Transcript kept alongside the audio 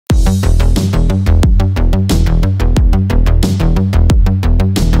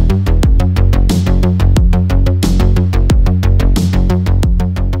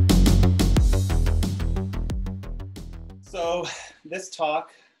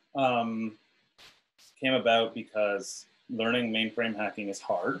talk came about because learning mainframe hacking is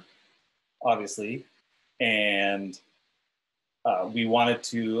hard, obviously, and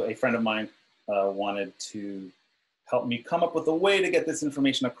a friend of mine wanted to help me come up with a way to get this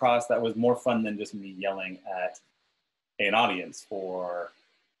information across that was more fun than just me yelling at an audience for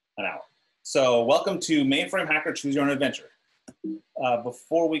an hour. So welcome to Mainframe Hacker Choose Your Own Adventure.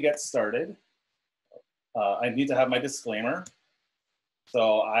 Before we get started, I need to have my disclaimer.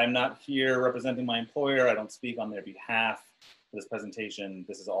 So I'm not here representing my employer. I don't speak on their behalf for this presentation.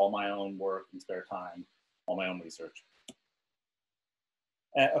 This is all my own work in spare time, all my own research.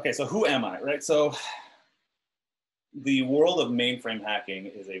 Okay, so who am I, right? So the world of mainframe hacking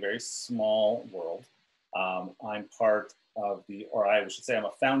is a very small world. I'm part of the, or I should say I'm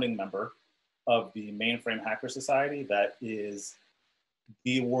a founding member of the Mainframe Hacker Society. That is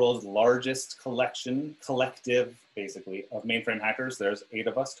the world's largest collective, basically, of mainframe hackers. There's 8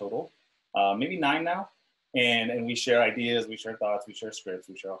 of us total, maybe 9 now. And we share ideas, we share thoughts, we share scripts,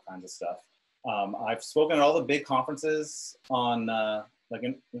 we share all kinds of stuff. I've spoken at all the big conferences on, like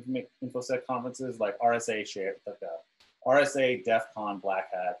InfoSec conferences, like RSA, RSA, DEF CON, Black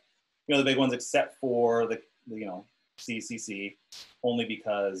Hat, you know, the big ones, except for the CCC, only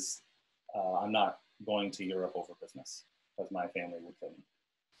because I'm not going to Europe over Christmas, because my family would kill me.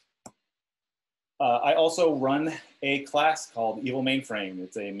 I also run a class called Evil Mainframe.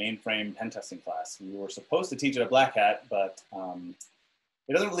 It's a mainframe pen testing class. We were supposed to teach it at Black Hat, but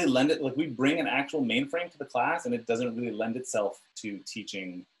it doesn't really lend it, like we bring an actual mainframe to the class and it doesn't really lend itself to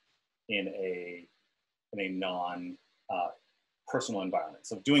teaching in a non-personal environment.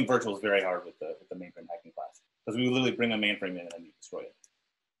 So doing virtual is very hard with the mainframe hacking class, because we literally bring a mainframe in and then you destroy it.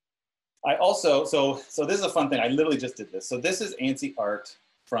 I also, so this is a fun thing. I literally just did this. So this is ANSI art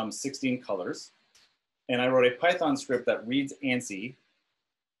from 16 colors. And I wrote a Python script that reads ANSI,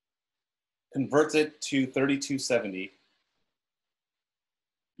 converts it to 3270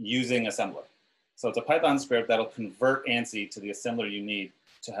 using assembler. So it's a Python script that'll convert ANSI to the assembler you need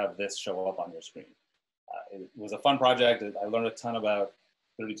to have this show up on your screen. It was a fun project. I learned a ton about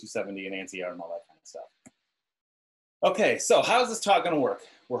 3270 and ANSI art and all that kind of stuff. Okay, so how's this talk gonna work?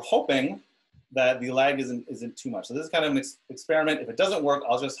 We're hoping that the lag isn't too much. So this is kind of an experiment. If it doesn't work,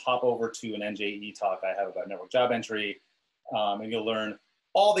 I'll just hop over to an NJE talk I have about network job entry, and you'll learn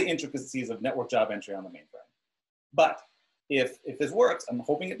all the intricacies of network job entry on the mainframe. But if this works, I'm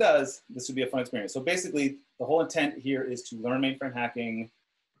hoping it does, this would be a fun experience. So basically, the whole intent here is to learn mainframe hacking,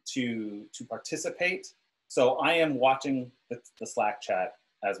 to participate. So I am watching the Slack chat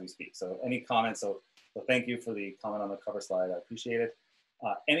as we speak. So any comments, so thank you for the comment on the cover slide, I appreciate it.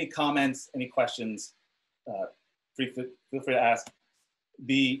 Any comments, any questions, feel free to ask.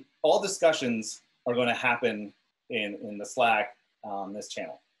 All discussions are going to happen in the Slack on this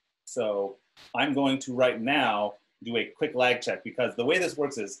channel. So I'm going to right now do a quick lag check, because the way this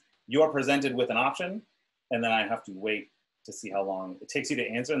works is you are presented with an option and then I have to wait to see how long it takes you to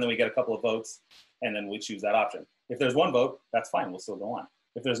answer, and then we get a couple of votes and then we choose that option. If there's 1 vote, that's fine, we'll still go on.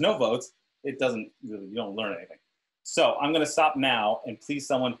 If there's no votes, it doesn't really, you don't learn anything. So I'm going to stop now, and please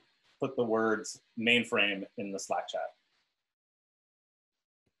someone put the words mainframe in the Slack chat.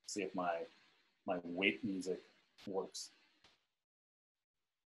 See if my wait music works.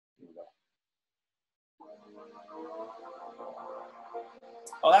 Here we go.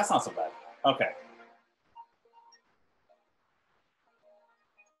 Oh, that's not so bad. Okay.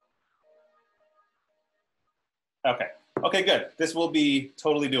 Okay. Okay, good. This will be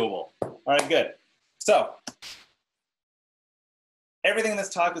totally doable. All right, good. So everything in this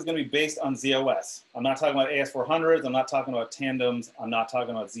talk is going to be based on ZOS. I'm not talking about AS400s. I'm not talking about tandems. I'm not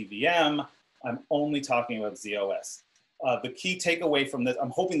talking about ZVM. I'm only talking about ZOS. The key takeaway from this,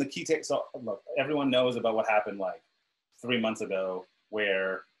 I'm hoping the key take, so look, everyone knows about what happened like 3 months ago,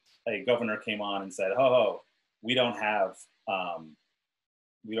 where a governor came on and said, "Oh, we don't have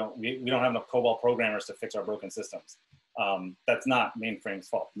enough COBOL programmers to fix our broken systems." That's not Mainframe's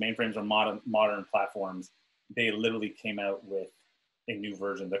fault. Mainframes are modern platforms. They literally came out with a new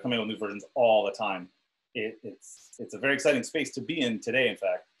version. They're coming out with new versions all the time. It's a very exciting space to be in today, in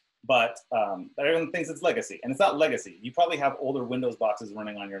fact. But everyone thinks it's legacy, and it's not legacy. You probably have older Windows boxes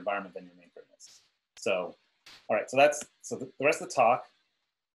running on your environment than your mainframe is. So, all right. So the rest of the talk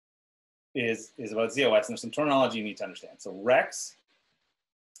is about ZOS, and there's some terminology you need to understand. So Rex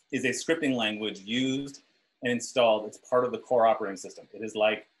is a scripting language used and installed. It's part of the core operating system. It is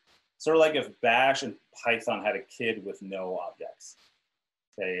like sort of like if Bash and Python had a kid with no objects.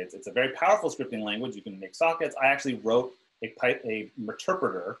 Okay, it's a very powerful scripting language. You can make sockets. I actually wrote a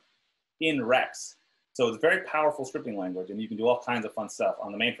interpreter in Rex So it's a very powerful scripting language, and you can do all kinds of fun stuff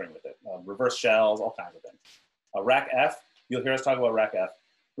on the mainframe with it. Reverse shells, all kinds of things. RackF, you'll hear us talk about RackF.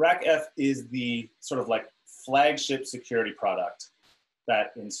 RackF is the sort of like flagship security product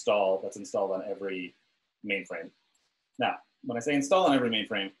that's installed on every mainframe. Now, when I say install on every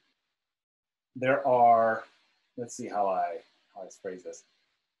mainframe, there are, let's see how I phrase this.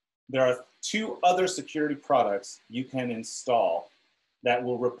 There are 2 other security products you can install that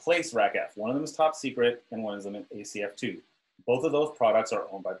will replace RackF. One of them is top secret and one of them is ACF2. Both of those products are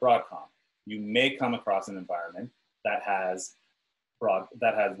owned by Broadcom. You may come across an environment that has one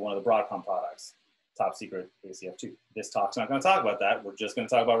of the Broadcom products, top secret, ACF2. This talk's not gonna talk about that. We're just gonna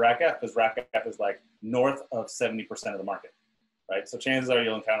talk about RackF because RackF is like north of 70% of the market, right? So chances are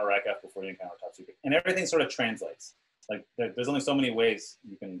you'll encounter RackF before you encounter top secret. And everything sort of translates. Like there's only so many ways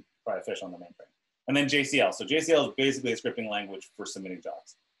you can fry a fish on the mainframe. And then JCL. So JCL is basically a scripting language for submitting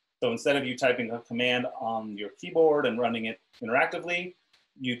jobs. So instead of you typing a command on your keyboard and running it interactively,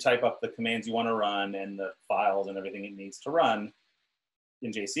 you type up the commands you want to run and the files and everything it needs to run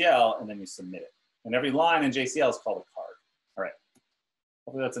in JCL, and then you submit it. And every line in JCL is called a card. All right.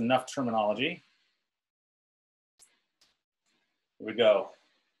 Hopefully that's enough terminology. Here we go.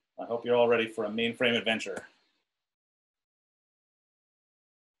 I hope you're all ready for a mainframe adventure.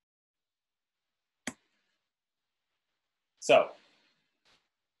 So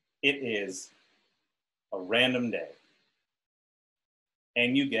it is a random day,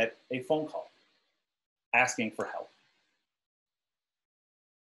 and you get a phone call asking for help.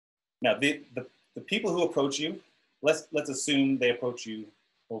 Now, the people who approach you, let's assume they approach you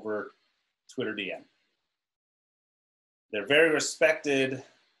over Twitter DM. They're very respected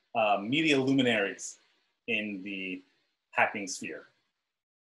media luminaries in the hacking sphere.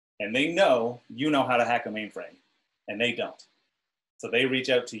 And they know you know how to hack a mainframe, and they don't. So they reach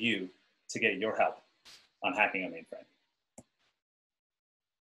out to you to get your help on hacking a mainframe.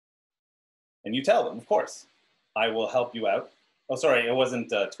 And you tell them, of course, I will help you out. Oh, sorry, it wasn't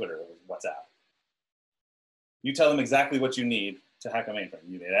Twitter, it was WhatsApp. You tell them exactly what you need to hack a mainframe.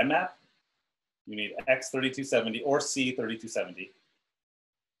 You need Nmap, you need X3270 or C3270,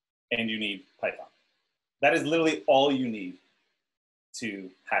 and you need Python. That is literally all you need to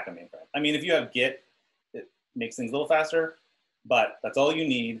hack a mainframe. I mean, if you have Git, it makes things a little faster, but that's all you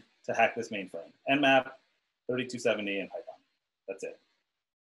need to hack this mainframe. Nmap, 3270, and Python. That's it.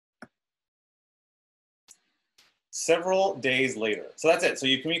 Several days later. So that's it. So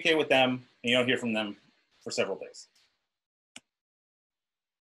you communicate with them and you don't hear from them for several days.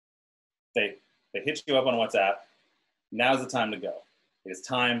 They hit you up on WhatsApp. Now's the time to go. It is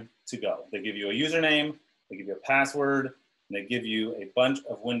time to go. They give you a username, they give you a password, and they give you a bunch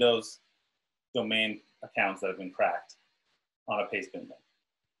of Windows domain accounts that have been cracked on a paste bin link.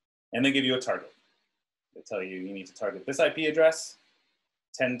 And they give you a target. They tell you you need to target this IP address,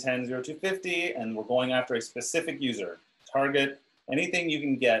 10.10.0250, and we're going after a specific user. Target anything you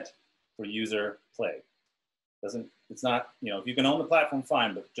can get for user plague. It's not, you know, if you can own the platform,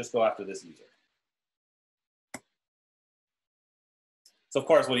 fine, but just go after this user. So of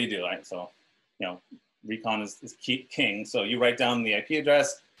course, what do? Right? So, you know, recon is king. So you write down the IP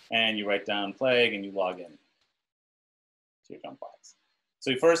address and you write down plague and you log in to your jump box.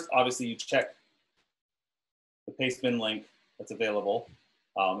 So first, obviously, you check the paste bin link that's available.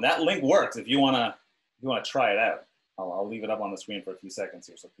 That link works if you wanna try it out. I'll leave it up on the screen for a few seconds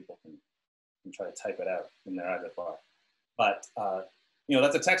here so people can try to type it out in their address bar. But you know,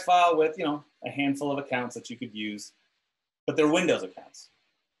 that's a text file with, you know, a handful of accounts that you could use, but they're Windows accounts.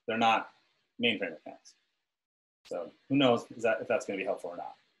 They're not mainframe accounts. So who knows if that's going to be helpful or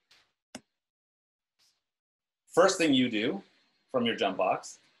not. First thing you do from your jump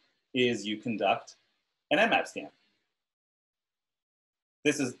box is you conduct an Nmap scan.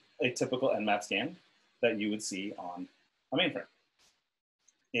 This is a typical Nmap scan that you would see on a mainframe.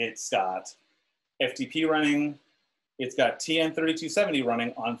 It's got FTP running. It's got TN3270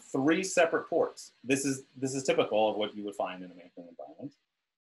 running on 3 separate ports. This is typical of what you would find in a mainframe environment.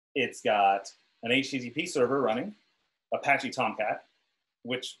 It's got an HTTP server running, Apache Tomcat,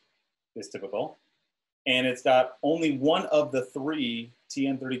 which is typical. And it's got only one of the 3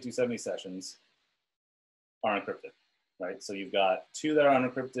 TN3270 sessions are encrypted, right? So you've got 2 that are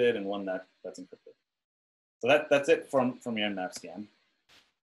unencrypted and 1 that's encrypted. So that's it from your Nmap scan.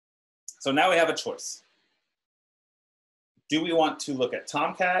 So now we have a choice. Do we want to look at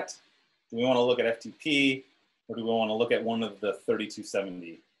Tomcat? Do we want to look at FTP? Or do we want to look at one of the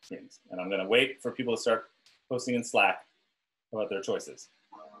 3270 streams? And I'm going to wait for people to start posting in Slack about their choices.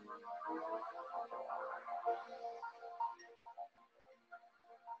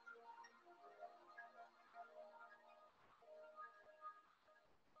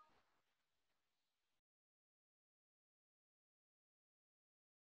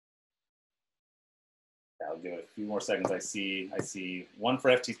 I'll give it a few more seconds. I see 1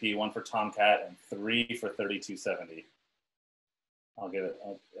 for FTP, 1 for Tomcat, and 3 for 3270. I'll give it,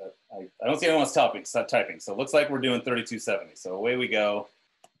 I don't see anyone else typing, so it looks like we're doing 3270. So away we go.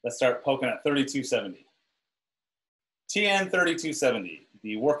 Let's start poking at 3270. TN3270,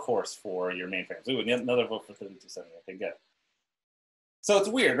 the workhorse for your mainframes. Ooh, another vote for 3270. Okay, good. So it's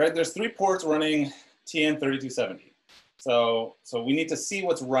weird, right? There's 3 ports running TN3270. So we need to see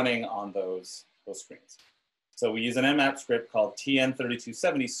what's running on those screens. So we use an Nmap script called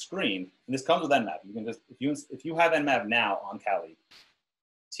TN3270 screen, and this comes with Nmap. You can just, if you have Nmap now on Kali,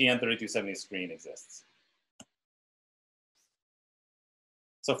 TN3270 screen exists.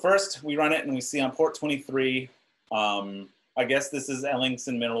 So first we run it and we see on port 23, I guess this is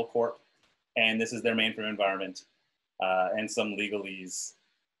Ellingson Mineral Corp, and this is their mainframe environment, and some legalese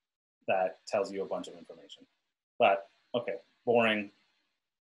that tells you a bunch of information. But okay, boring.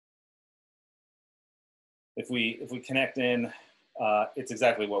 If we connect in, it's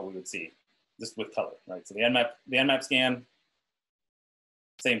exactly what we would see, just with color, right? So the Nmap scan,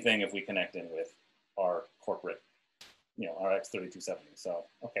 same thing if we connect in with our corporate, RX3270. So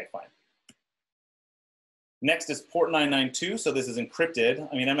okay, fine. Next is port 992. So this is encrypted.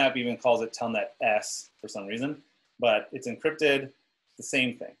 I mean, Nmap even calls it Telnet S for some reason, but it's encrypted. The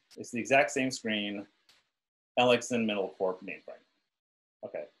same thing. It's the exact same screen. Ellingson Mineral Corp mainframe.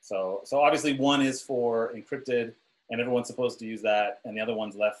 Okay, so obviously one is for encrypted, and everyone's supposed to use that, and the other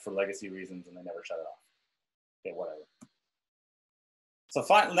one's left for legacy reasons, and they never shut it off. Okay, whatever. So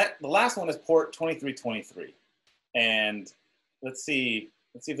the last one is port 2323, and let's see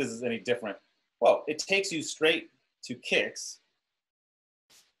if this is any different. Well, it takes you straight to Kix,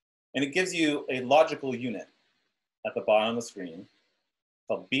 and it gives you a logical unit at the bottom of the screen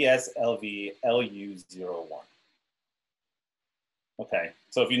called BSLV-LU01. Okay,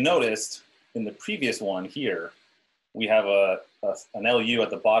 so if you noticed in the previous one here, we have an LU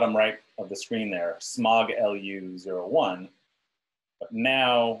at the bottom right of the screen there, smog LU01. But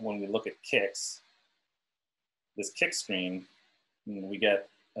now when we look at Kix, this Kix screen, we get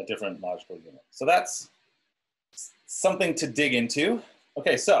a different logical unit. So that's something to dig into.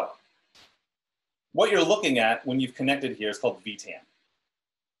 Okay, so what you're looking at when you've connected here is called VTAM.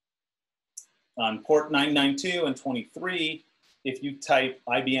 On port 992 and 23, if you type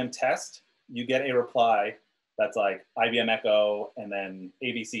IBM test, you get a reply that's like IBM Echo and then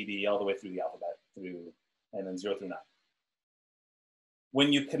ABCD all the way through the alphabet, and then 0 through 9.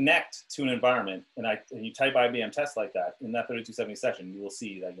 When you connect to an environment and you type IBM test like that, in that 3270 section, you will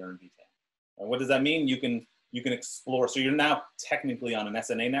see that you're in VTAM. And what does that mean? You can explore. So you're now technically on an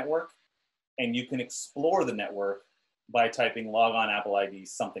SNA network, and you can explore the network by typing logon Apple ID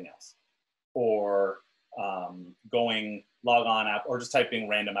something else, or going logon app, or just typing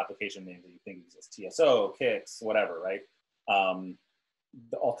random application names that you think exist, TSO, Kix, whatever, right?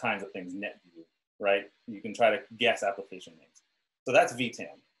 All kinds of things, NetView, right? You can try to guess application names. So that's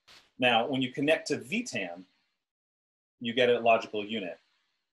VTAM. Now, when you connect to VTAM, you get a logical unit.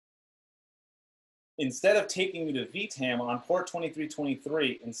 Instead of taking you to VTAM on port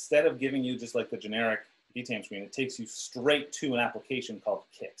 2323, instead of giving you just like the generic VTAM screen, it takes you straight to an application called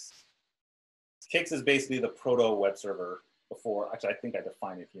Kix. Kix is basically the proto web server before, actually, I think I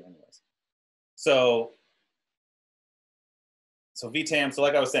defined it here anyways. So VTAM, so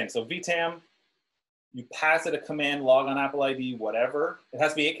like I was saying, so VTAM, you pass it a command, logon Apple ID, whatever. It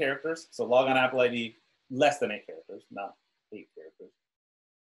has to be 8 characters. So logon Apple ID, less than 8 characters, not 8 characters.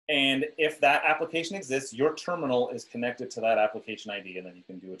 And if that application exists, your terminal is connected to that application ID, and then you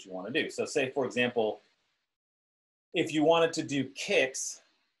can do what you want to do. So say, for example, if you wanted to do Kix,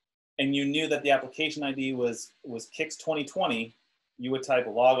 and you knew that the application ID was Kix 2020, you would type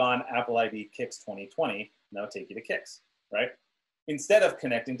logon Apple ID Kix 2020, and that would take you to Kix, right? Instead of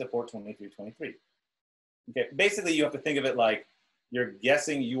connecting to port 2323. Okay, basically you have to think of it like you're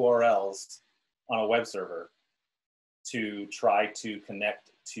guessing URLs on a web server to try to connect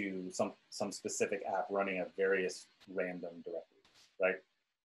to some specific app running at various random directories, right?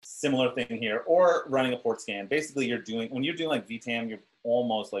 Similar thing here, or running a port scan. Basically when you're doing like VTAM, you're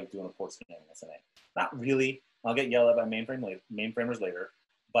almost like doing a port scan in SNA. Not really, I'll get yelled at by mainframers later,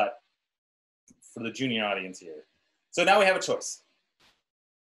 but for the junior audience here. So now we have a choice.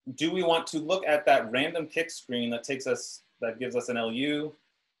 Do we want to look at that random Kix screen that gives us an LU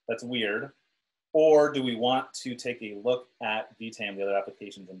that's weird, or do we want to take a look at VTAM, the other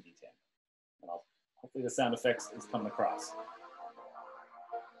applications in VTAM? And hopefully the sound effects is coming across.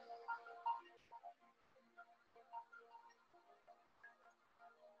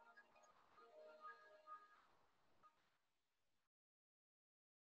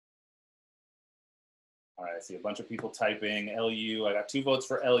 All right, I see a bunch of people typing LU. I got 2 votes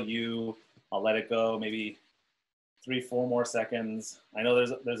for LU. I'll let it go, maybe 3, 4 more seconds. I know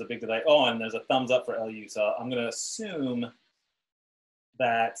there's a big delay. Oh, and there's a thumbs up for LU. So I'm gonna assume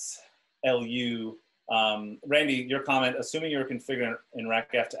that's LU. Randy, your comment, assuming you're configuring in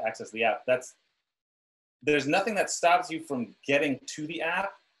RackF to access the app, there's nothing that stops you from getting to the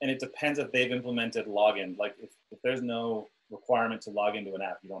app, and it depends if they've implemented login. Like if there's no requirement to log into an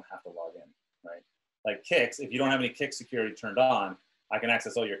app, you don't have to log in, right? Like Kix, if you don't have any Kix security turned on, I can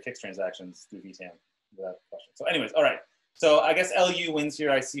access all your Kix transactions through VTAM without question. So anyways, all right. So I guess LU wins here.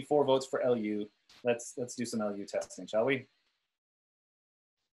 I see 4 votes for LU. Let's do some LU testing, shall we?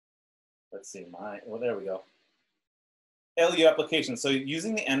 Let's see, well, there we go. LU application. So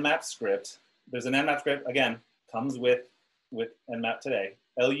using the Nmap script, there's an Nmap script, again, comes with Nmap today,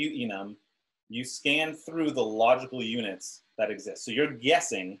 LU enum. You scan through the logical units that exist. So you're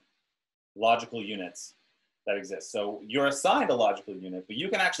guessing logical units that exist. So you're assigned a logical unit, but you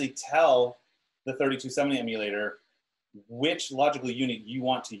can actually tell the 3270 emulator which logical unit you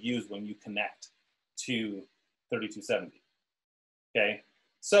want to use when you connect to 3270. Okay,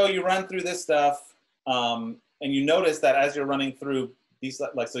 so you run through this stuff, and you notice that as you're running through these,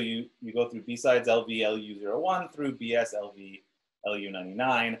 like, so you go through BSidesLV LU01 through BSLV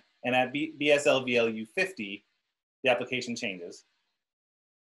LU99, and at BSLV LU50, the application changes,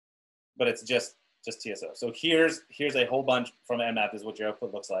 but it's just TSO. So here's a whole bunch from Nmap is what your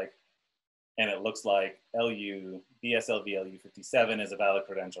output looks like, and it looks like LU BSLV LU57 is a valid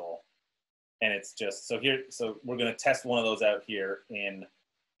credential, and it's just so we're going to test one of those out here in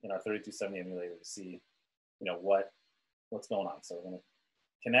our 3270 emulator to see, what's going on. So we're going to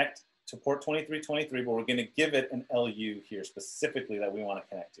connect to port 2323, but we're going to give it an LU here specifically that we want to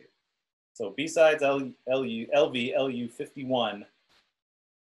connect to. So BSides LV LU51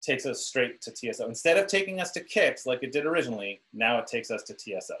 takes us straight to TSO. Instead of taking us to Kix like it did originally, now it takes us to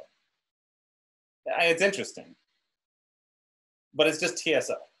TSO. It's interesting, but it's just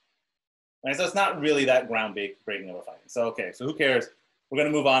TSO. Right? So it's not really that groundbreaking of a finding. So okay, so who cares? We're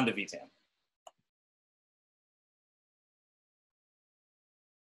going to move on to VTAM.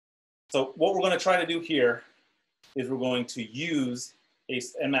 So what we're going to try to do here is we're going to use a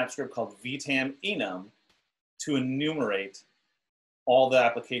Nmap script called VTAM enum to enumerate all the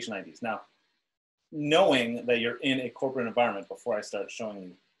application IDs. Now, knowing that you're in a corporate environment, before I start showing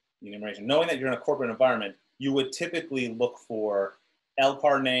you the enumeration, knowing that you're in a corporate environment, you would typically look for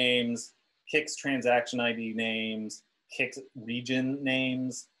LPAR names, Kix transaction ID names, Kix region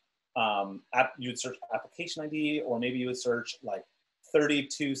names. You would search application ID, or maybe you would search like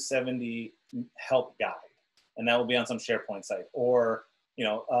 3270 help guide, and that will be on some SharePoint site. Or,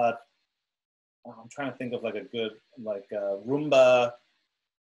 I'm trying to think of like a good, Roomba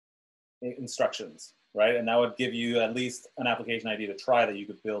instructions, right? And that would give you at least an application ID to try that you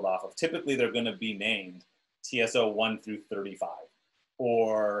could build off of. Typically, they're going to be named TSO 1 through 35,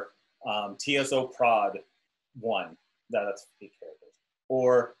 or TSO prod 1, that's 8 characters,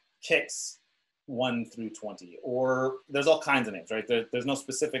 or Kix 1 through 20, or there's all kinds of names, right? There's no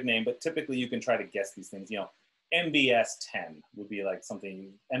specific name, but typically you can try to guess these things. MBS 10 would be like something,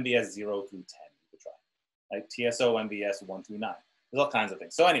 MBS 0 through 10 you could try, like TSO MBS 1 through 9. There's all kinds of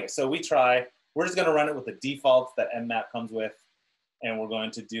things. So anyway, so we're just going to run it with the defaults that Nmap comes with, and we're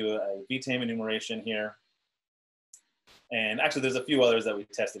going to do a VTAM enumeration here. And actually, there's a few others that we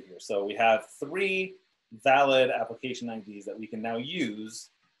tested here. So we have 3 valid application IDs that we can now use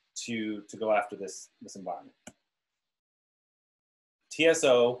to go after this environment.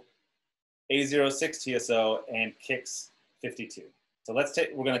 TSO, A06 TSO, and Kix 52. So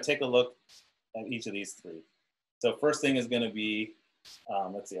we're going to take a look at each of these 3. So first thing is going to be,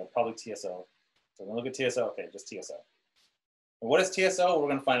 let's see, probably TSO. So we're going to look at TSO. Okay, just TSO. And what is TSO? We're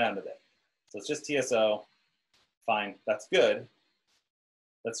going to find out today. So it's just TSO. Fine, that's good.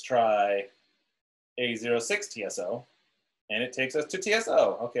 Let's try A06 TSO, and it takes us to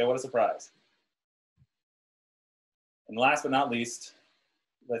TSO. Okay, what a surprise. And last but not least,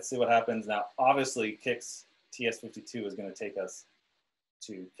 let's see what happens now. Obviously, Kix TS52 is going to take us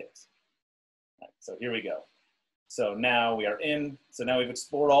to Kix. Right, so here we go. So now we are in. So now we've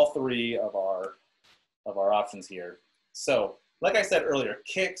explored all 3 of our options here. So like I said earlier,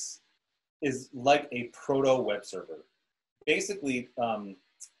 Kix is like a proto web server. Basically,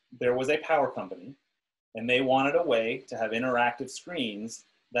 there was a power company, and they wanted a way to have interactive screens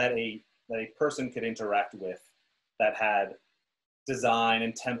that a person could interact with, that had design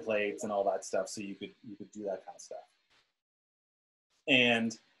and templates and all that stuff, so you could do that kind of stuff.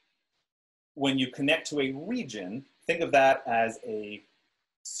 And when you connect to a region, think of that as a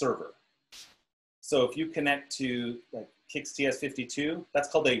server. So if you connect to like Kix TS52, that's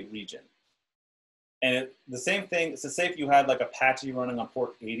called a region. And the same thing, so say if you had like Apache running on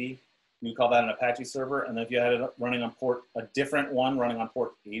port 80, you call that an Apache server. And then if you had it running on a different one running on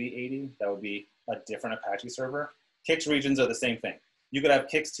port 8080, that would be a different Apache server. Kix regions are the same thing. You could have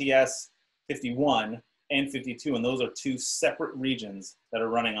Kix TS51 and 52, and those are two separate regions that are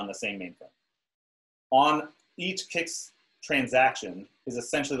running on the same mainframe. On each Kix transaction is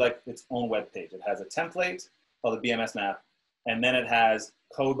essentially like its own web page. It has a template called a BMS map, and then it has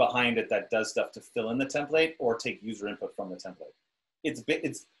code behind it that does stuff to fill in the template or take user input from the template.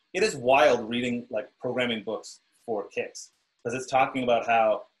 It is wild reading like programming books for Kix, because it's talking about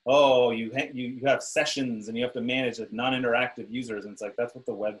how, oh, you have sessions and you have to manage like non-interactive users, and it's like that's what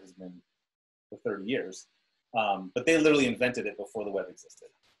the web has been for 30 years. But they literally invented it before the web existed.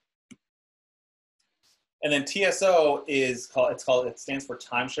 And then TSO is it stands for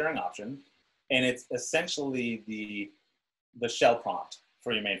time sharing option, and it's essentially the shell prompt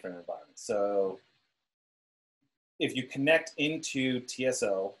for your mainframe environment. So if you connect into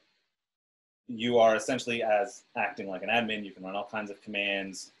TSO, you are essentially acting like an admin. You can run all kinds of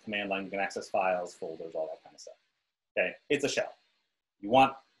commands, command line, you can access files, folders, all that kind of stuff. Okay, it's a shell. You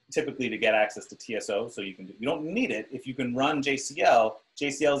want typically to get access to TSO, so you don't need it. If you can run JCL,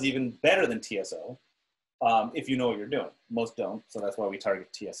 JCL is even better than TSO if you know what you're doing. Most don't, so that's why we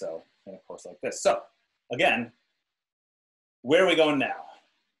target TSO in a course like this. So again, where are we going now?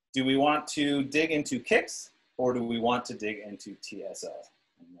 Do we want to dig into Kix, or do we want to dig into TSO?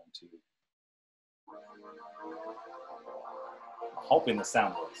 I'm hoping the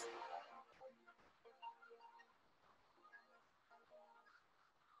sound works.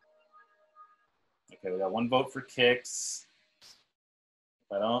 Okay, we got one vote for Kix.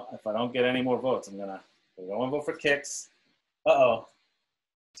 If I don't get any more votes, we got one vote for Kix. Uh-oh,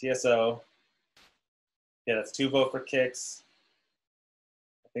 TSO. Yeah, that's 2 votes for Kix.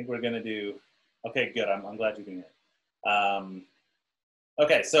 I think we're gonna do, okay, good, I'm glad you can hear.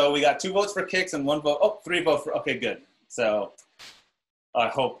 Okay, so we got 2 votes for Kix and 1 vote, oh, 3 votes for, okay, good. So I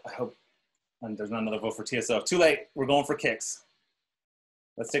hope and there's not another vote for TSO. Too late, we're going for Kix.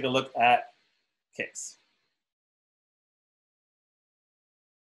 Let's take a look at Kix.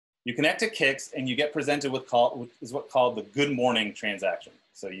 You connect to Kix and you get presented with what's called the good morning transaction.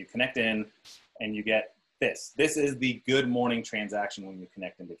 So you connect in and you get this. This is the good morning transaction when you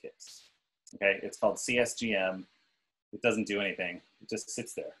connect into Kix. Okay, it's called CSGM. It doesn't do anything, it just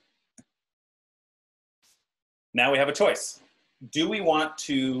sits there. Now we have a choice. Do we want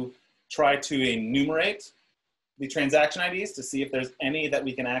to try to enumerate the transaction IDs to see if there's any that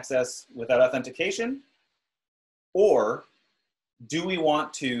we can access without authentication? Or do we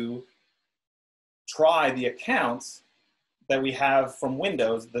want to try the accounts that we have from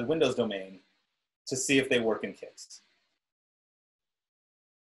Windows, the Windows domain, to see if they work in Kix?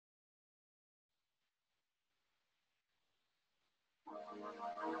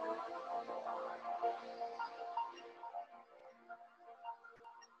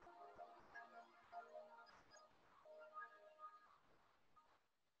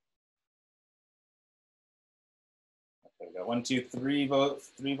 Okay, we got 1, 2, 3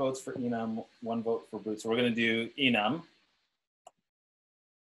 votes. 3 votes for enum, 1 vote for boot. So we're going to do enum.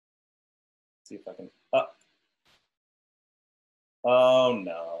 See if I can. Oh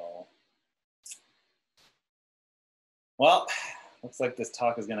no. Well, looks like this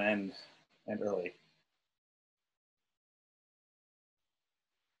talk is going to end early.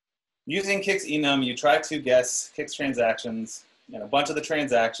 Using Kix enum, you try to guess Kix transactions, and a bunch of the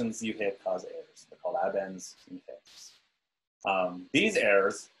transactions you hit cause errors. They're called abends in Kix. These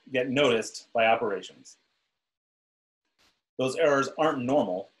errors get noticed by operations. Those errors aren't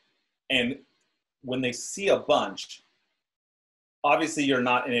normal, and when they see a bunch, obviously you're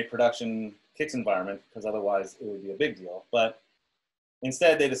not in a production Kix environment, because otherwise it would be a big deal, but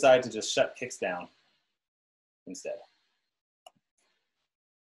instead they decide to just shut Kix down instead.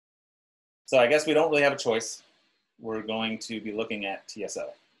 So I guess we don't really have a choice. We're going to be looking at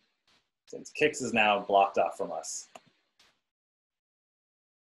TSO, since Kix is now blocked off from us.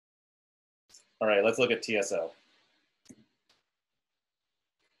 All right, let's look at TSO.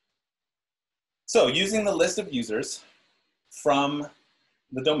 So using the list of users from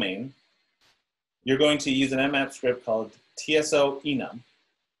the domain, you're going to use an mmap script called TSO enum.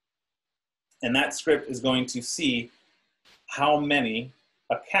 And that script is going to see how many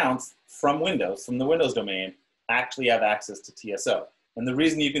accounts from Windows, from the Windows domain, actually have access to TSO. And the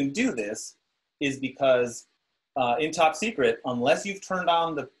reason you can do this is because in Top Secret, unless you've turned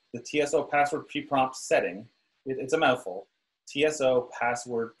on the TSO password pre-prompt setting, it's a mouthful, TSO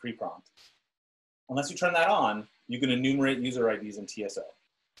password pre-prompt. unless you turn that on, you can enumerate user IDs in TSO.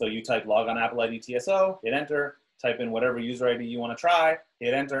 So you type log on Apple ID TSO, hit enter, type in whatever user ID you want to try,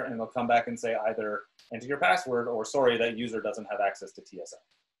 hit enter, and it'll come back and say either enter your password or sorry, that user doesn't have access to TSO.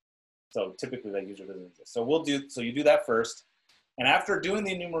 So typically that user doesn't exist. So you do that first. And after doing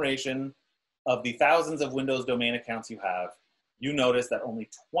the enumeration of the thousands of Windows domain accounts you have, you notice that only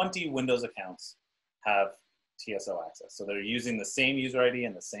 20 Windows accounts have TSO access. So they're using the same user ID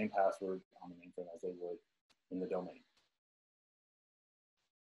and the same password on the mainframe as they would in the domain.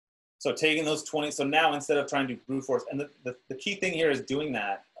 So taking those 20, so now instead of trying to brute force, and the key thing here is doing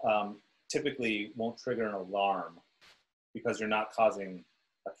that typically won't trigger an alarm because you're not causing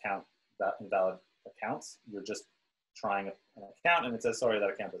invalid accounts. You're just trying an account and it says, sorry, that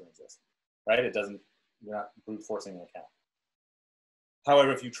account doesn't exist, right? You're not brute forcing an account.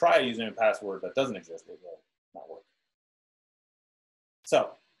 However, if you try a username and password that doesn't exist, it will not work. So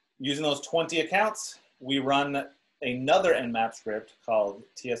using those 20 accounts, we run another nmap script called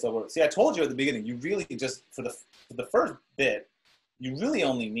TSO. See, I told you at the beginning, you really just, for the first bit, you really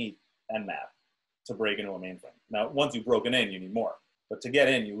only need nmap to break into a mainframe. Now, once you've broken in, you need more. But to get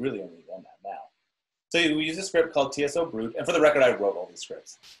in, you really only need nmap now. So we use a script called TSO brute. And for the record, I wrote all these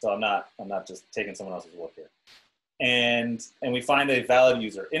scripts. So I'm not just taking someone else's work here. And we find a valid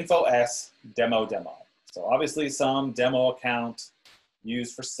user, info s demo. So obviously some demo account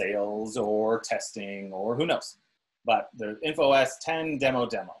used for sales or testing or who knows. But there's info s 10 demo.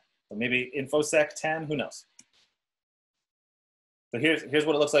 So maybe infosec 10, who knows. So here's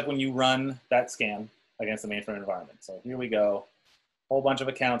what it looks like when you run that scan against the mainframe environment. So here we go, whole bunch of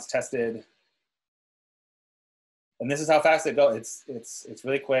accounts tested. And this is how fast it goes. It's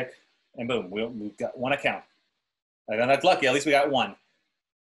really quick, and boom, we've got one account. And that's lucky, at least we got one.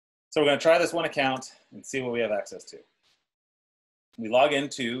 So we're gonna try this one account and see what we have access to. We log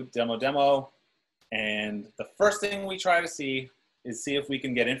into demo, and the first thing we try to see if we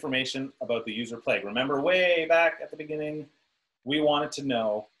can get information about the user plague. Remember way back at the beginning, we wanted to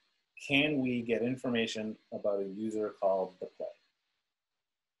know, can we get information about a user called the plague?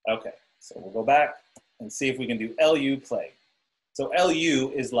 Okay, so we'll go back and see if we can do LU plague. So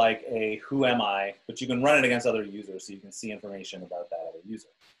LU is like a who am I, but you can run it against other users so you can see information about that other user.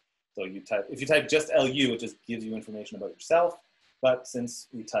 So if you type just LU, it just gives you information about yourself. But since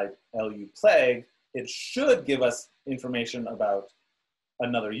we type LU plague, it should give us information about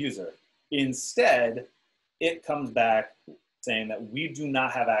another user. Instead, it comes back saying that we do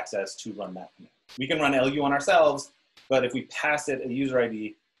not have access to run that command. We can run LU on ourselves, but if we pass it a user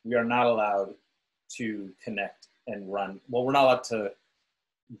ID, we are not allowed to connect and run. Well, we're not allowed to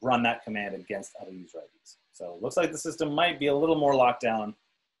run that command against other user IDs. So it looks like the system might be a little more locked down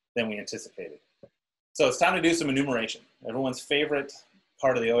than we anticipated. So it's time to do some enumeration. Everyone's favorite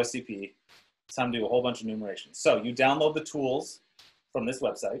part of the OSCP. It's time to do a whole bunch of enumeration. So you download the tools from this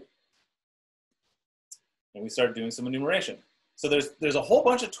website, and we start doing some enumeration. So there's a whole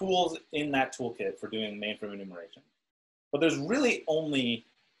bunch of tools in that toolkit for doing mainframe enumeration. But there's really only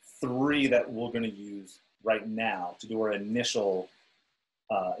 3 that we're going to use right now to do our initial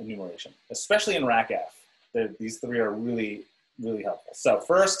enumeration, especially in RACF. These 3 are really, really helpful. So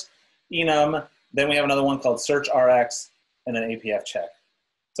first, enum, then we have another one called searchrx, and then APF check.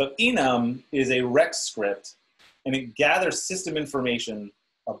 So enum is a Rex script, and it gathers system information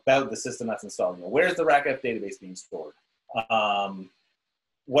about the system that's installed. You know, where's the RACF database being stored?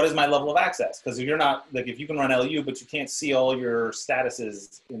 What is my level of access? Because you're not, like, if you can run LU, but you can't see all your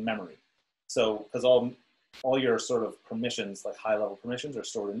statuses in memory. So, because all your sort of permissions, like high-level permissions, are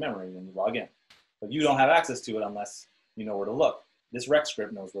stored in memory when you log in. But you don't have access to it unless you know where to look. This Rex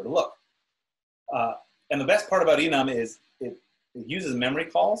script knows where to look. And the best part about enum is it uses memory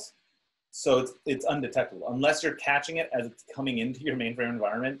calls, so it's undetectable. Unless you're catching it as it's coming into your mainframe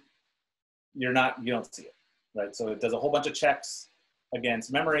environment, you don't see it, right? So it does a whole bunch of checks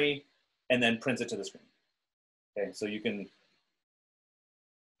against memory and then prints it to the screen. Okay, so you can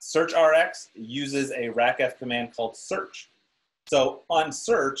searchrx uses a RACF command called search. So on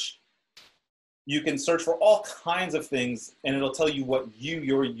search, you can search for all kinds of things, and it'll tell you what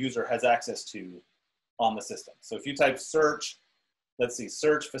your user has access to on the system. So if you type search, let's see,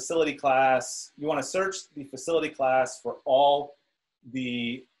 search facility class, you want to search the facility class for all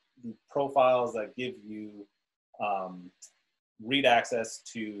the profiles that give you read access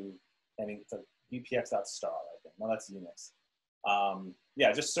to any, it's like bpx.star, I think. No, that's Unix.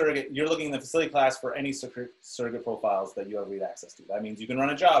 Yeah, just surrogate. You're looking in the facility class for any surrogate profiles that you have read access to. That means you can run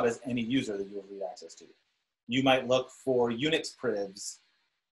a job as any user that you have read access to. You might look for Unix privs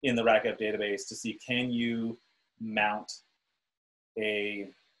in the RACF database to see, can you mount a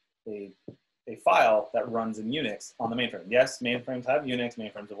a file that runs in Unix on the mainframe. Yes, mainframes have Unix.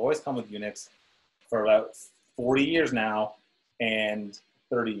 Mainframes have always come with Unix for about 40 years now and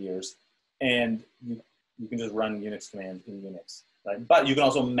 30 years. And you can just run Unix commands in Unix. Right? But you can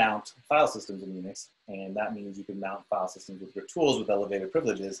also mount file systems in Unix, and that means you can mount file systems with your tools with elevated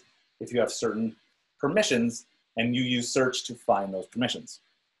privileges if you have certain permissions and you use search to find those permissions.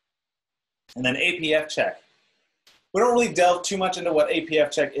 And then APF check. We don't really delve too much into what APF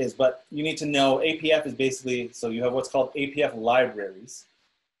check is, but you need to know APF is basically, so you have what's called APF libraries.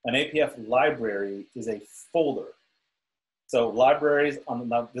 An APF library is a folder. So libraries,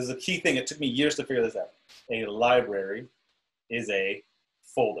 this is a key thing, it took me years to figure this out. A library is a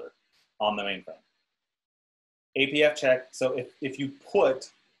folder on the mainframe. APF check, so if you put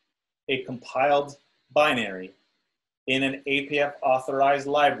a compiled binary in an APF authorized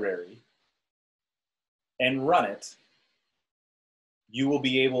library and run it, you will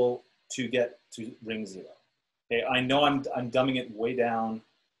be able to get to ring 0. Okay, I know I'm dumbing it way down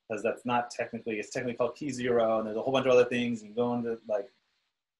because that's not technically, it's technically called key 0, and there's a whole bunch of other things. You can go into like,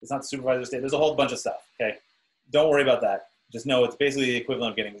 it's not supervisor state, there's a whole bunch of stuff, okay? Don't worry about that. Just know it's basically the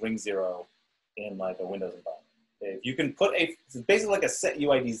equivalent of getting ring 0 in like a Windows environment. Okay? If you can put it's basically like a set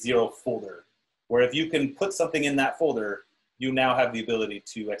UID 0 folder, where if you can put something in that folder, you now have the ability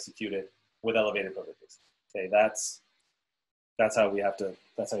to execute it with elevated privileges. Okay, that's how we have to,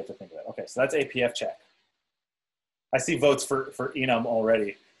 that's how you have to think of it. Okay, so that's APF check. I see votes for enum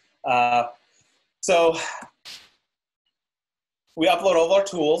already. So we upload all of our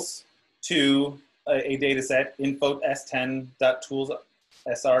tools to a data set, info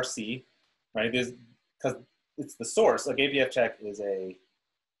s10.tools.src, right? Because it's the source. Like APF check is a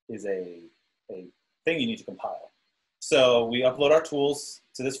thing you need to compile. So we upload our tools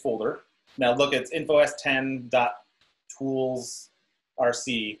to this folder. Now look, it's info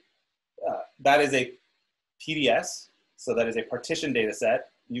s10.tools.rc. That is a PDS, so that is a partition data set.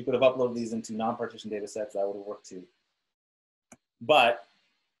 You could have uploaded these into non-partition data sets, that would have worked too. But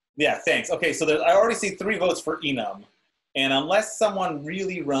yeah, thanks. Okay, so I already see 3 votes for enum. And unless someone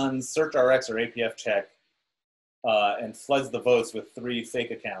really runs searchrx or APF check and floods the votes with 3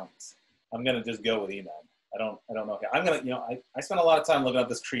 fake accounts, I'm gonna just go with enum. I don't know. I'm gonna, I spent a lot of time looking up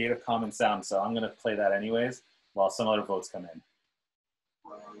this Creative Commons sound, so I'm gonna play that anyways while some other votes come in.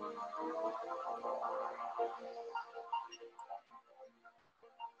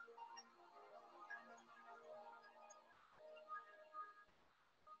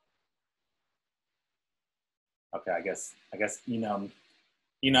 Okay, I guess enum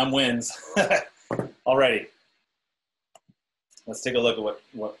wins. Alrighty. Let's take a look at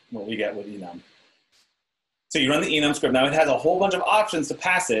what we get with enum. So you run the enum script. Now it has a whole bunch of options to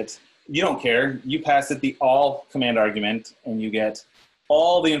pass it. You don't care. You pass it the all command argument, and you get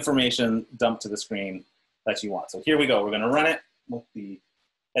all the information dumped to the screen that you want. So here we go. We're going to run it with and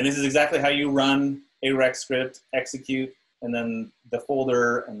this is exactly how you run a rec script, execute, and then the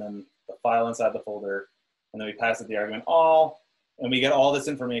folder, and then the file inside the folder. And then we pass it the argument all, and we get all this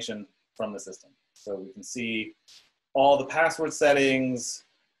information from the system. So we can see all the password settings.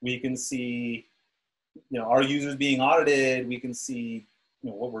 We can see, our users being audited. We can see,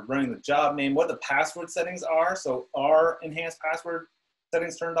 what we're running the job name, what the password settings are. So are enhanced password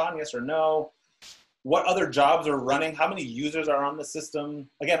settings turned on, yes or no? What other jobs are running? How many users are on the system?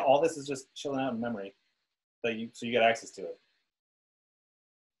 Again, all this is just chilling out in memory, so you get access to it.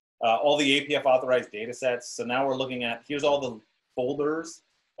 All the APF authorized data sets. So now we're looking at, here's all the folders,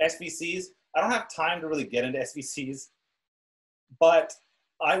 SVCs. I don't have time to really get into SVCs, but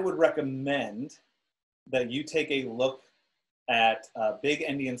I would recommend that you take a look at Big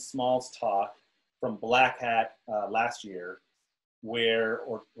Endian Small's talk from Black Hat last year,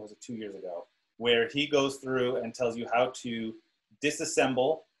 or was it 2 years ago, where he goes through and tells you how to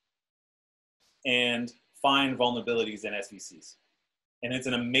disassemble and find vulnerabilities in SVCs. And it's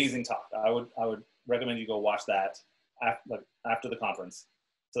an amazing talk. I would recommend you go watch that after the conference,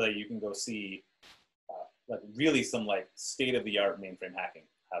 so that you can go see really some state-of-the-art mainframe hacking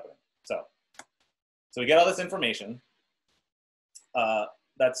happening. So we get all this information.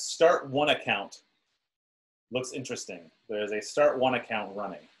 That start one account looks interesting. There's a start one account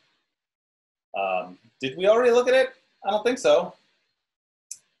running. Did we already look at it? I don't think so.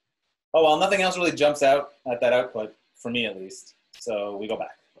 Oh, well, nothing else really jumps out at that output, for me at least. So we go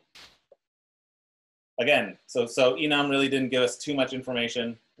back. Again, so enum really didn't give us too much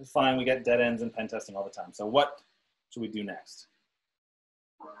information. It's fine, we get dead ends and pen testing all the time. So what should we do next?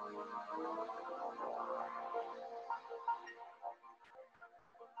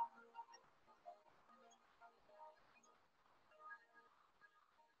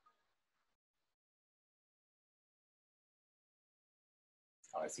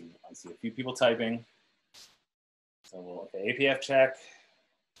 Oh, I see a few people typing. So we'll, okay, APF check.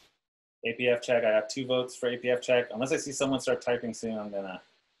 APF check, I have 2 votes for APF check. Unless I see someone start typing soon, I'm gonna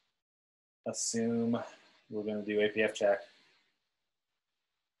assume we're gonna do APF check.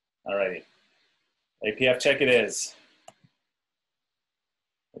 All righty, APF check it is.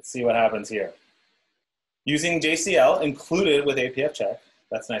 Let's see what happens here. Using JCL included with APF check,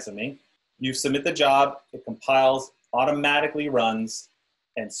 that's nice of me. You submit the job, it compiles, automatically runs,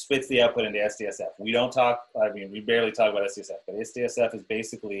 and spits the output into SDSF. We don't talk, I mean, we barely talk about SDSF, but SDSF is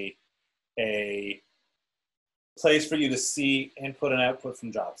basically a place for you to see input and output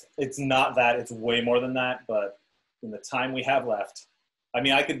from jobs. It's not that, it's way more than that, but in the time we have left, I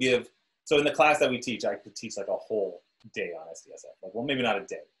mean, I could give, so in the class that we teach, I could teach like a whole day on SDSF. Like, well, maybe not a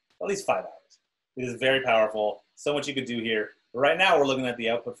day, at least 5 hours. It is very powerful, so much you could do here. But right now, we're looking at the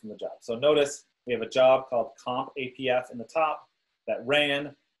output from the job. So notice we have a job called comp APF in the top that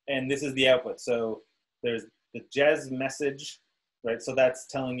ran, and this is the output. So there's the JES message, right? So that's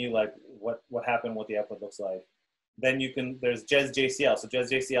telling you like what happened, what the output looks like. Then you can, there's JES JCL. So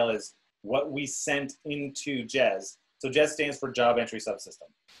JES JCL is what we sent into JES. So JES stands for Job Entry Subsystem,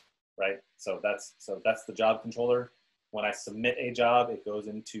 right? So that's the job controller. When I submit a job, it goes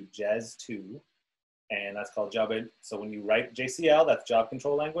into JES2, and that's called job. So when you write JCL, that's job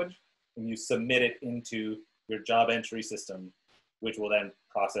control language, and you submit it into your job entry system, which will then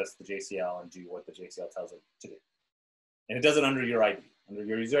process the JCL and do what the JCL tells it to do. And it does it under your ID, under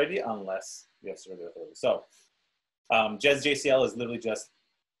your user ID, unless you have server authority. So JES JCL is literally just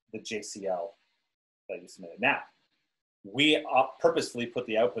the JCL that you submitted. Now, we purposefully put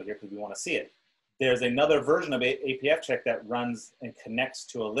the output here because we want to see it. There's another version of APF check that runs and connects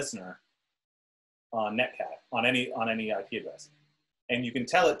to a listener on Netcat, on any IP address. And you can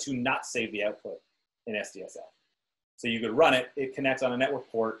tell it to not save the output in SDSL. So you could run it, it connects on a network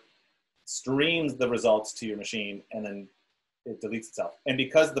port, streams the results to your machine, and then it deletes itself. And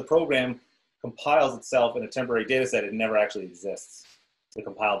because the program compiles itself in a temporary data set, it never actually exists, the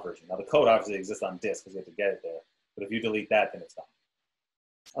compiled version. Now the code obviously exists on disk because you have to get it there, but if you delete that, then it's gone.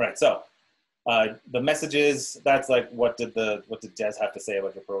 All right, so the messages, that's like what did JES have to say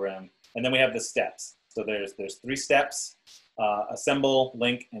about your program? And then we have the steps. So there's 3 steps, assemble,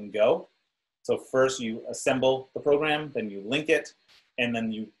 link, and go. So first you assemble the program, then you link it, and then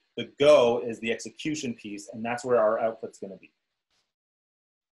the go is the execution piece, and that's where our output's gonna be.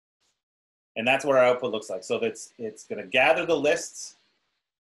 And that's what our output looks like. So it's gonna gather the lists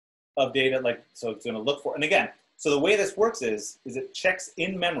of data, like, so it's gonna look for, and again, so the way this works is it checks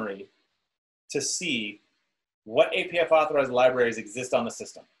in memory to see what APF authorized libraries exist on the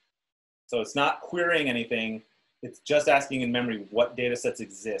system. So it's not querying anything, it's just asking in memory what data sets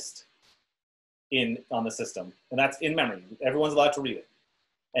exist on the system. And that's in memory, everyone's allowed to read it.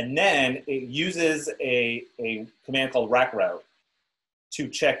 And then it uses a command called rack route to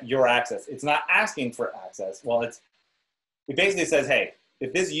check your access. It's not asking for access. Well, it basically says, hey,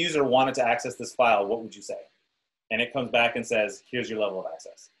 if this user wanted to access this file, what would you say? And it comes back and says, here's your level of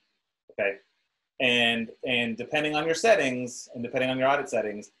access, okay? And depending on your settings and depending on your audit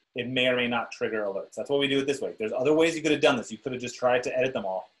settings, it may or may not trigger alerts. That's what we do it this way. There's other ways you could have done this. You could have just tried to edit them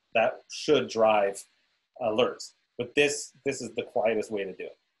all. That should drive alerts. But this is the quietest way to do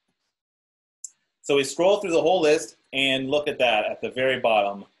it. So we scroll through the whole list and look at that at the very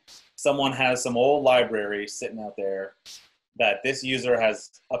bottom. Someone has some old library sitting out there that this user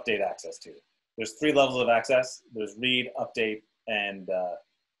has update access to. There's 3 levels of access. There's read, update, and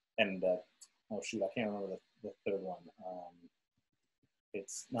oh shoot, I can't remember the third one.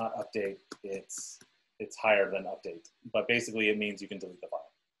 It's not update, it's higher than update. But basically it means you can delete the file.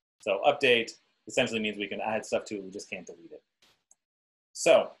 So update essentially means we can add stuff to it, we just can't delete it.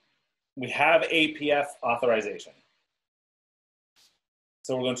 So we have APF authorization.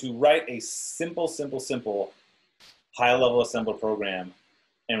 So we're going to write a simple high-level assembler program,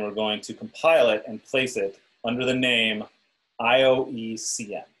 and we're going to compile it and place it under the name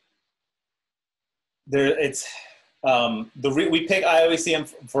IOECM. We pick IOECM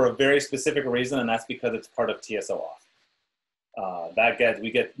for a very specific reason, and that's because it's part of TSOOK.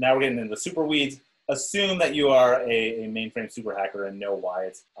 Now we're getting into the super weeds. Assume that you are a mainframe super hacker and know why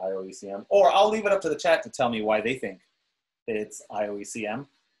it's IOECM, or I'll leave it up to the chat to tell me why they think it's IOECM,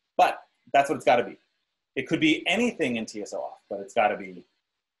 but that's what it's got to be. It could be anything in TSOOK, but it's got to be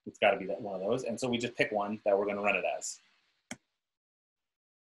that one of those, and so we just pick one that we're going to run it as.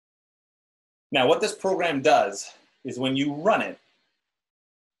 Now, what this program does is when you run it,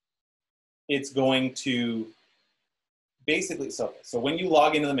 it's going to basically, so when you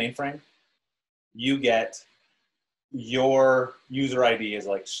log into the mainframe, you get your user ID is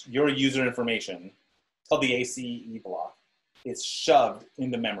like your user information, it's called the ACE block. It's shoved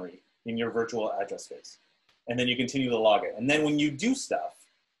into memory in your virtual address space. And then you continue to log it. And then when you do stuff,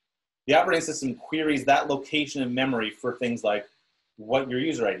 the operating system queries that location in memory for things like what your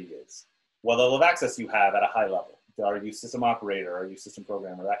user ID is, what level of access you have at a high level. Are you system operator? Are you system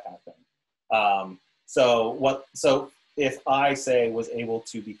programmer? That kind of thing. So if I say was able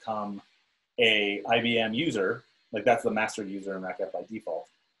to become a IBM user, like that's the master user in RACF by default,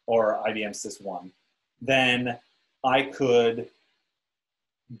 or IBM sys1, then I could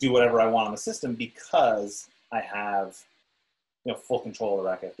do whatever I want on the system because I have full control of the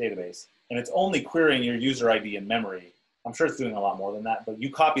RACF database. And it's only querying your user ID in memory. I'm sure it's doing a lot more than that, but you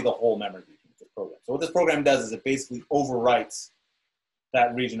copy the whole memory region of this program. So what this program does is it basically overwrites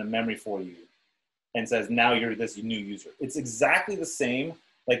that region of memory for you and says, now you're this new user. It's exactly the same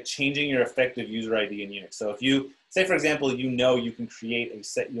like changing your effective user ID in Unix. So if you, say for example, you can create a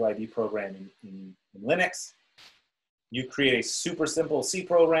set UID program in Linux, you create a super simple C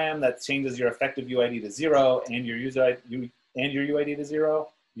program that changes your effective UID to 0 and your UID to 0.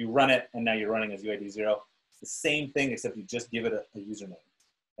 You run it, and now you're running as UID 0. It's the same thing, except you just give it a username.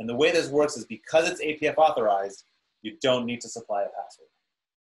 And the way this works is because it's APF authorized, you don't need to supply a password.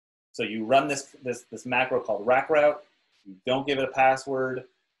 So you run this macro called rackroute. You don't give it a password,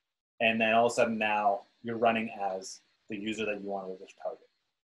 and then all of a sudden now you're running as the user that you want to target.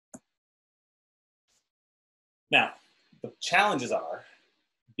 Now, the challenges are,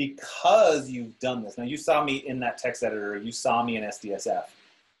 because you've done this, now you saw me in that text editor, you saw me in SDSF,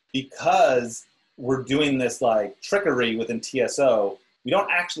 because we're doing this like trickery within TSO, we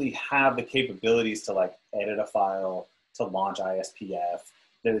don't actually have the capabilities to like edit a file, to launch ISPF,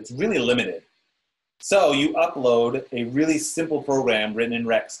 that it's really limited. So you upload a really simple program written in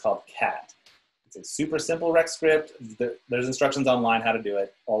Rex called cat. It's a super simple Rex script. There's instructions online how to do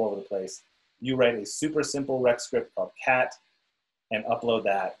it all over the place. You write a super simple Rex script called cat and upload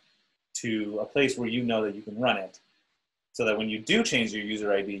that to a place where you know that you can run it, so that when you do change your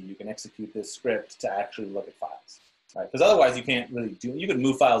user ID, you can execute this script to actually look at files, right? Because otherwise you can't really do, you can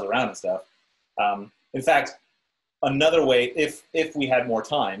move files around and stuff. In fact, another way, if we had more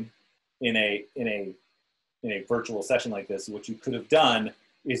time in a virtual session like this, what you could have done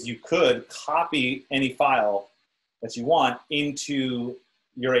is you could copy any file that you want into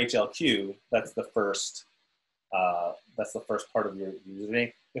your HLQ. That's the first part of your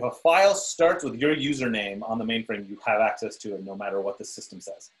username. If a file starts with your username on the mainframe, you have access to it no matter what the system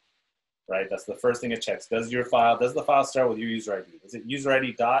says, right? That's the first thing it checks. Does the file start with your user ID? Is it user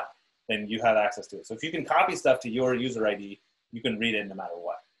ID dot? Then you have access to it. So if you can copy stuff to your user ID, you can read it no matter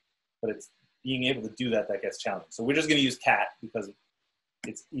what. But it's being able to do that gets challenging. So we're just going to use cat because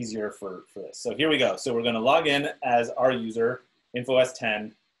it's easier for this. So here we go. So we're going to log in as our user,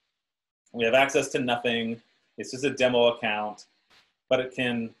 infos10. We have access to nothing. It's just a demo account, but it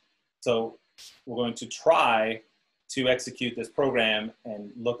can, so we're going to try to execute this program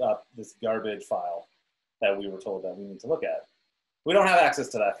and look up this garbage file that we were told that we need to look at. We don't have access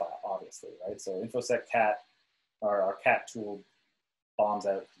to that file, obviously, right? So infosec cat, our cat tool bombs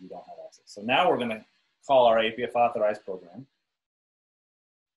out because we don't have access. So now we're going to call our APF authorized program.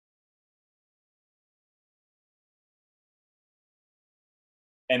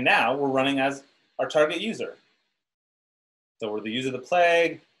 And now we're running as our target user. So we're the user of the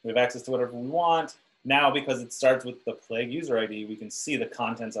plague. We have access to whatever we want. Now, because it starts with the plague user ID, we can see the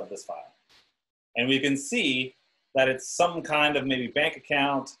contents of this file. And we can see that it's some kind of maybe bank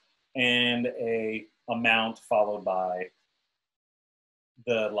account and a amount followed by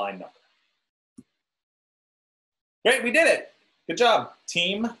the line number. Great, we did it. Good job,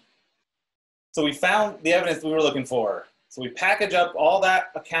 team. So we found the evidence we were looking for. So we package up all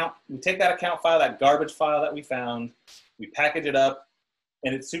that account, we take that account file, that garbage file that we found, we package it up,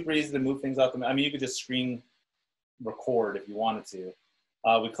 and it's super easy to move things up. I mean, you could just screen record if you wanted to.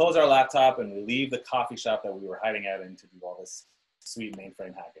 We close our laptop and we leave the coffee shop that we were hiding out in to do all this sweet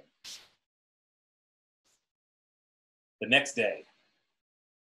mainframe hacking. The next day.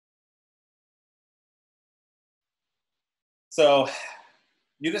 So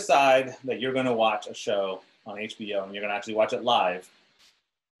you decide that you're going to watch a show on HBO and you're going to actually watch it live.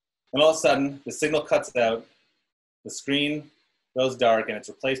 And all of a sudden, the signal cuts out, the screen goes dark, and it's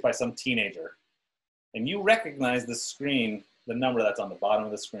replaced by some teenager. And you recognize the screen, the number that's on the bottom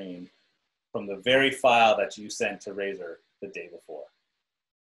of the screen, from the very file that you sent to Razor the day before.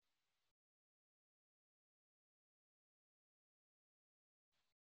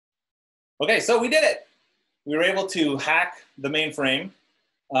 Okay, so we did it. We were able to hack the mainframe.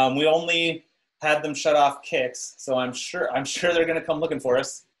 We only had them shut off kicks, so I'm sure they're going to come looking for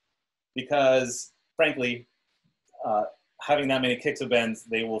us, because frankly, having that many kicks of bends,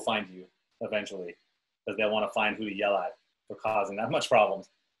 they will find you eventually, because they'll want to find who to yell at for causing that much problems.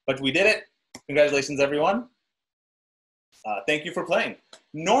 But we did it. Congratulations, everyone. Thank you for playing.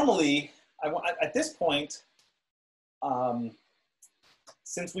 Normally, at this point,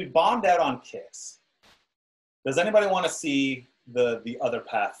 since we bombed out on kicks, does anybody want to see the other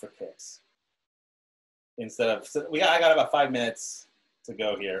path for kicks? Instead of, I got about 5 minutes to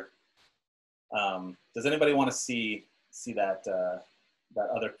go here. Does anybody want to see that that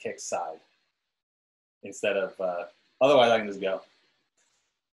other kick side instead of? Otherwise, I can just go.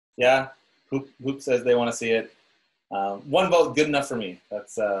 Yeah, Hoop says they want to see it. 1 vote, good enough for me.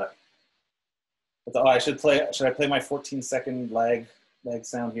 That's oh, should I play my 14-second lag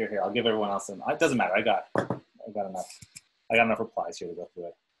sound here? Here, I'll give everyone else some. It doesn't matter. I got enough. I got enough replies here to go through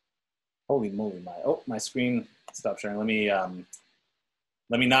it. Holy moly, my screen stopped sharing. Let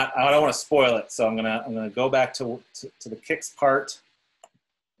me not. I don't want to spoil it, so I'm gonna go back to the kicks part.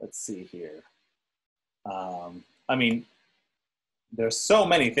 Let's see here. I mean, there's so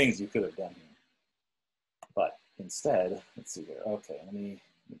many things you could have done here, but instead, let's see here. Okay, let me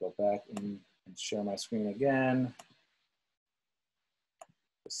go back and share my screen again,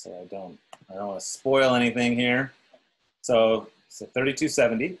 just so I don't want to spoil anything here. So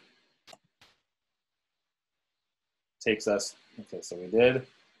 3270 takes us. Okay, so we did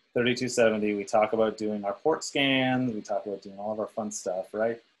 3270. We talk about doing our port scans. We talk about doing all of our fun stuff,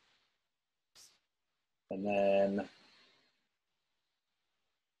 right? And then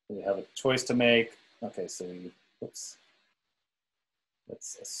we have a choice to make. Okay, so let's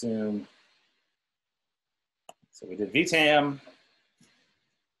assume. So we did VTAM,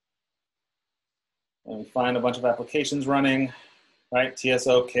 and we find a bunch of applications running, right?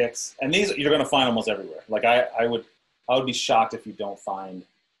 TSO kicks, and these you're going to find almost everywhere. Like I would be shocked if you don't find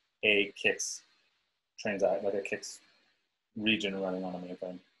a kicks like a kicks region running on a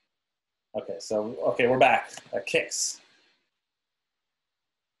mainframe. Okay, so we're back at kicks.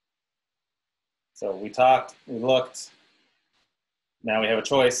 So we talked, we looked. Now we have a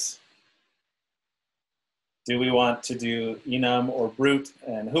choice. Do we want to do enum or brute?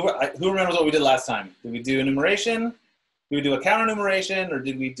 And who remembers what we did last time? Did we do enumeration? Did we do account enumeration, or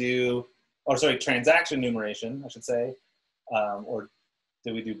did we do, transaction enumeration, I should say, or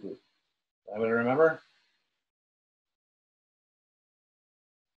did we do brute? Anybody remember?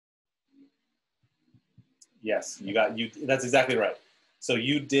 Yes, that's exactly right. So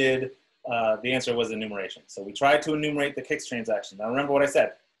you did, the answer was enumeration. So we tried to enumerate the kicks transaction. Now remember what I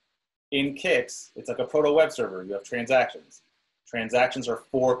said. In kicks, it's like a proto web server. You have transactions. Transactions are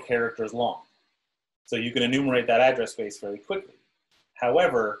 4 characters long. So you can enumerate that address space fairly quickly.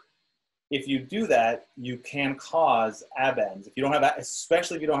 However, if you do that, you can cause abends. If you don't have,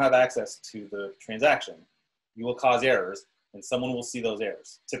 especially if you don't have access to the transaction, you will cause errors, and someone will see those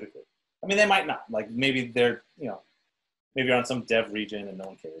errors, typically. I mean, they might not. Like maybe they're, maybe you're on some dev region and no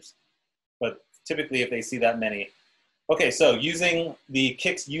one cares. But typically, if they see that many. Okay, so using the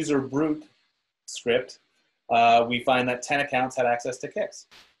kicks user brute script, we find that 10 accounts had access to kicks.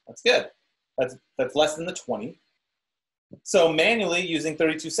 That's good. That's less than the 20. So manually, using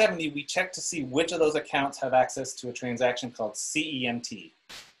 3270, we check to see which of those accounts have access to a transaction called CEMT.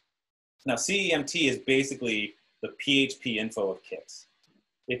 Now, CEMT is basically the PHP info of kicks.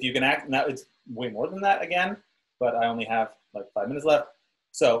 If you can now it's way more than that again, but I only have like 5 minutes left.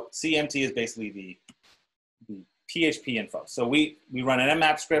 So CEMT is basically the PHP info. So we run an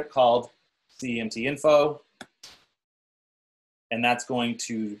mmap script called CEMT info, and that's going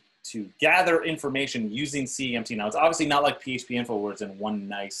to gather information using CEMT. Now, it's obviously not like PHP info where it's in one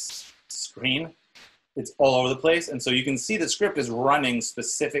nice screen. It's all over the place. And so you can see the script is running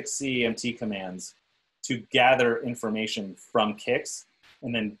specific CEMT commands to gather information from kicks,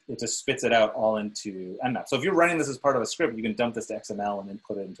 and then it just spits it out all into mmap. So if you're running this as part of a script, you can dump this to XML and then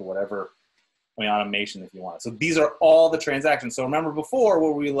put it into whatever, automation if you want. So these are all the transactions. So remember before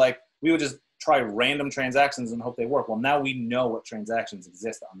where we would just try random transactions and hope they work. Well, now we know what transactions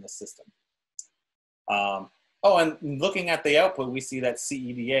exist on this system. And looking at the output, we see that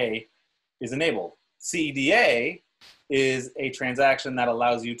CEDA is enabled. CEDA is a transaction that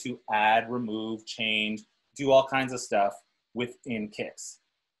allows you to add, remove, change, do all kinds of stuff within kicks.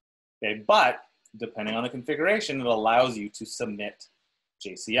 Okay, but depending on the configuration, it allows you to submit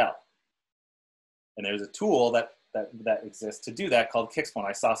JCL. And there's a tool that exists to do that called Kixpone.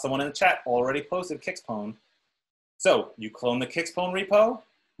 I saw someone in the chat already posted Kixpone. So you clone the Kixpone repo,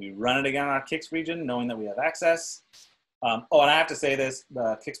 we run it again on our Kix region, knowing that we have access. Oh, and I have to say this,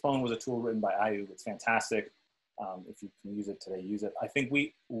 the Kickspone was a tool written by Ayub. It's fantastic. If you can use it today, use it. I think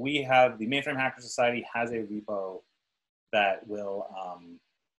we have, the Mainframe Hacker Society has a repo that will,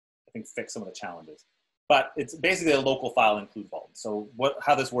 I think, fix some of the challenges. But it's basically a local file include vault. So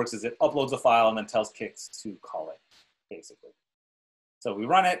how this works is it uploads a file and then tells Kix to call it, basically. So we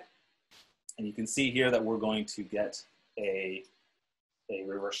run it, and you can see here that we're going to get a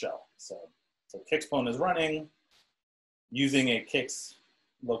reverse shell. So Kickspone is running using a Kix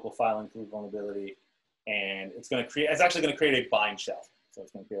local file include vulnerability, and it's actually going to create a bind shell. So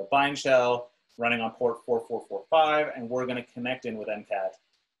it's going to create a bind shell running on port 4445, and we're going to connect in with MCAT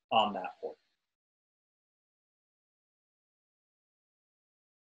on that port.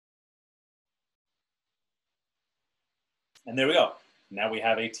 And there we go. Now we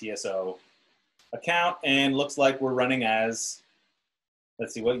have a TSO account, and looks like we're running as,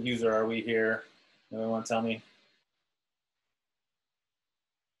 let's see, what user are we here? Anyone want to tell me?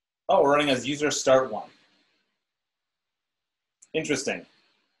 Oh, we're running as user start1. Interesting.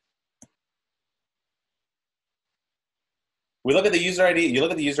 We look at the user ID. You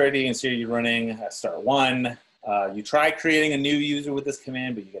look at the user ID and see you're running start1. You try creating a new user with this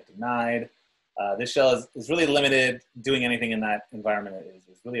command, but you get denied. This shell is really limited. Doing anything in that environment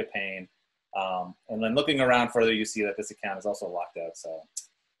is really a pain. And then looking around further, you see that this account is also locked out. So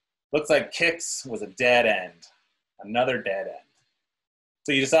looks like Kix was a dead end, another dead end.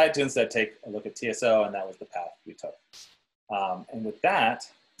 So you decide to instead take a look at TSO, and that was the path we took. And with that,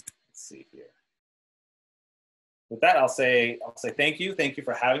 let's see here. With that, I'll say thank you. Thank you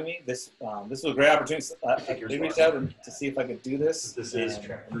for having me. This was a great opportunity. I reached out to see if I could do this. This is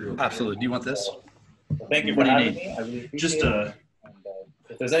Absolutely. Do you want this? So thank you for having me. I really appreciate it. And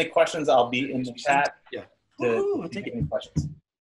if there's any questions, I'll be in the chat. Yeah. To take any questions.